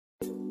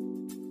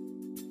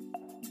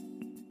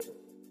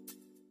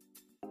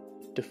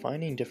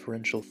Defining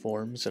differential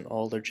forms in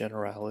all their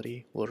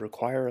generality will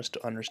require us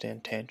to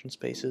understand tangent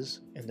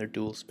spaces and their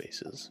dual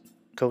spaces,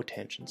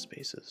 cotangent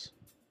spaces.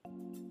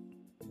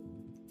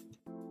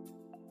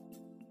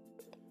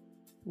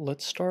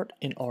 Let's start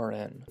in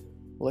Rn.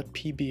 Let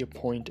P be a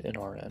point in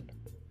Rn.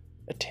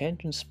 A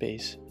tangent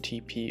space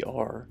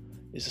TPR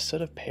is a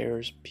set of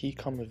pairs P,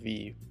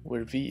 V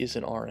where V is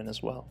in Rn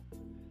as well.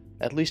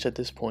 At least at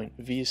this point,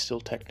 V is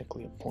still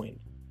technically a point.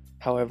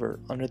 However,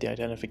 under the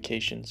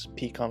identifications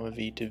P,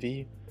 V to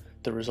V,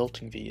 the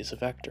resulting V is a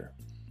vector.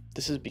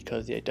 This is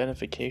because the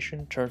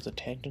identification turns the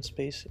tangent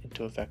space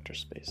into a vector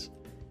space,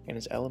 and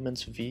its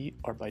elements V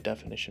are by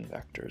definition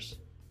vectors.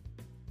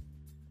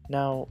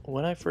 Now,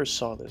 when I first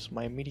saw this,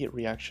 my immediate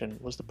reaction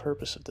was the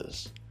purpose of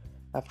this.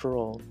 After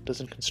all,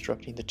 doesn't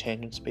constructing the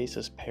tangent space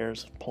as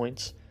pairs of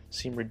points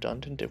seem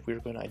redundant if we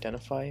were going to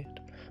identify it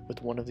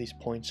with one of these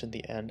points in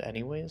the end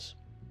anyways?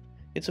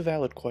 It's a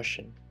valid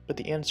question, but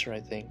the answer,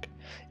 I think,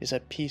 is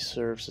that P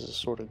serves as a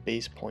sort of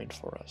base point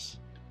for us.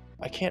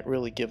 I can't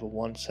really give a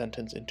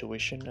one-sentence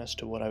intuition as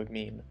to what I would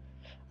mean.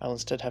 I'll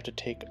instead have to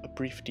take a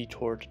brief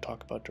detour to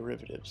talk about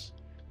derivatives.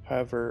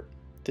 However,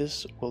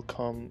 this will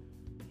come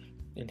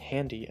in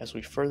handy as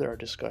we further our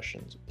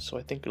discussions, so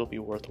I think it'll be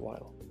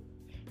worthwhile.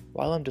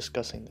 While I'm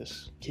discussing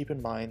this, keep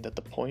in mind that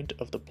the point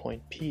of the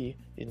point P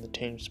in the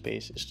tangent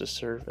space is to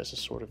serve as a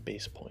sort of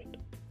base point.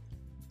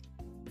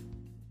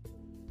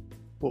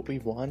 What we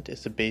want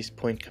is a base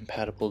point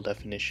compatible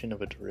definition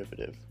of a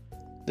derivative.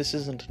 This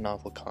isn't a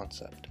novel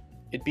concept.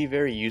 It'd be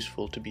very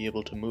useful to be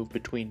able to move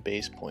between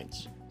base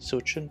points, so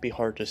it shouldn't be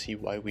hard to see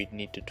why we'd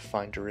need to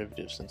define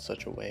derivatives in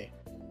such a way.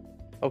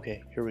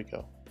 Okay, here we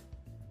go.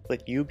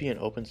 Let U be an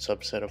open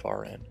subset of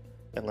Rn,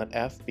 and let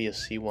F be a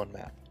C1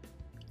 map.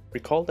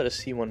 Recall that a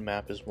C1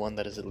 map is one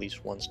that is at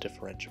least once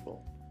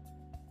differentiable.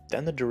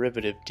 Then the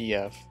derivative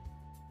df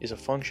is a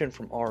function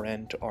from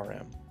Rn to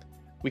Rm.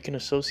 We can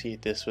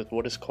associate this with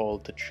what is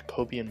called the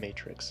Jacobian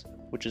Matrix,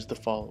 which is the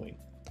following.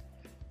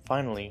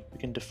 Finally, we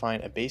can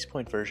define a base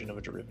point version of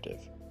a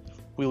derivative.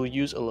 We will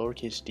use a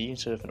lowercase d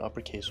instead of an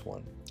uppercase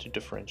 1 to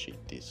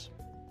differentiate these.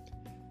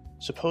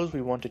 Suppose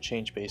we want to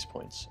change base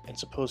points, and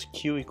suppose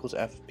q equals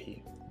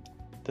fp.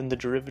 Then the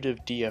derivative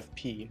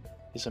dfp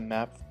is a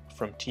map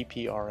from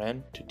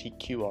tprn to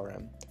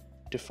tqrm,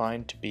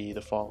 defined to be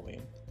the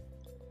following.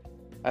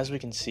 As we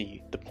can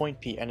see, the point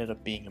P ended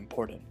up being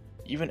important,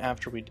 even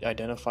after we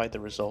identified the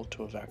result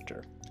to a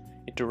vector.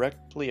 It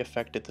directly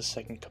affected the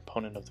second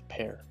component of the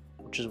pair,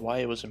 which is why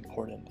it was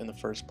important in the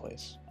first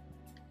place.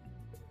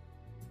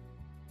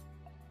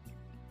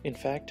 In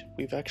fact,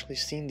 we've actually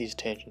seen these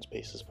tangent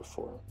spaces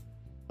before.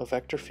 A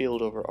vector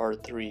field over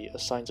R3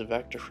 assigns a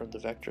vector from the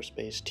vector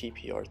space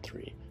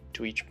TPR3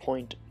 to each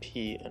point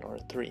P in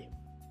R3.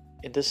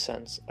 In this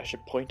sense, I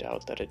should point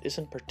out that it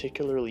isn't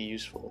particularly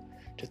useful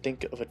to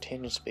think of a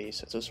tangent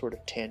space as a sort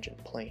of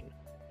tangent plane.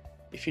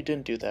 If you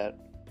didn't do that,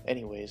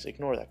 anyways,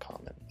 ignore that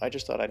comment. I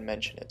just thought I'd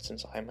mention it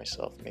since I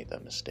myself made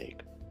that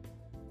mistake.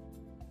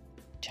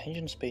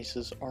 Tangent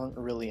spaces aren't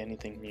really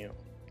anything new.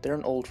 They're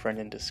an old friend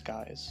in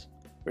disguise.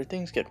 Where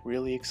things get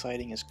really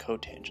exciting is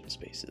cotangent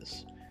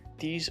spaces.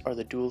 These are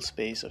the dual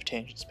space of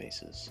tangent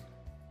spaces.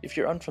 If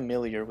you're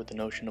unfamiliar with the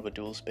notion of a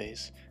dual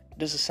space,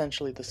 it is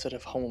essentially the set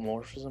of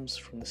homomorphisms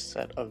from the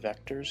set of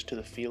vectors to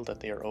the field that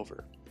they are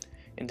over.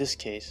 In this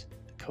case,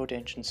 the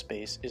cotangent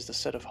space is the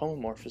set of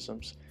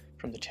homomorphisms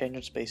from the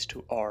tangent space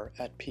to R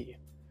at P.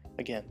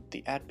 Again,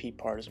 the at P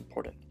part is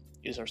important.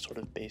 It is our sort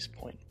of base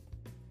point.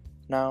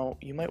 Now,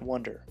 you might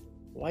wonder,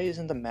 why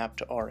isn't the map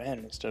to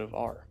Rn instead of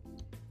R?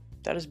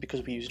 That is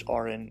because we used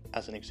Rn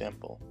as an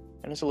example,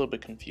 and it's a little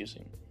bit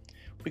confusing.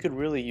 We could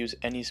really use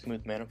any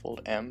smooth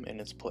manifold M in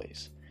its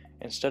place.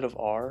 Instead of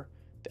R,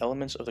 the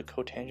elements of the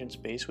cotangent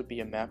space would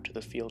be a map to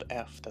the field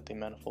F that the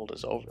manifold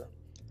is over.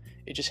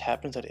 It just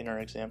happens that in our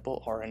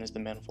example, Rn is the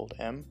manifold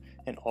M,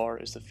 and R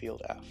is the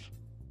field F.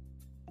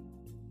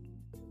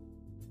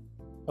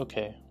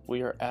 Okay,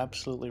 we are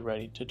absolutely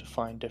ready to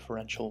define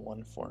differential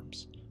one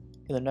forms.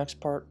 In the next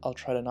part, I'll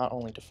try to not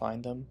only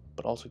define them,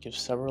 but also give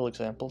several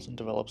examples and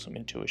develop some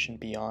intuition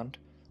beyond,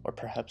 or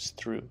perhaps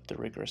through, the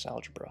rigorous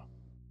algebra.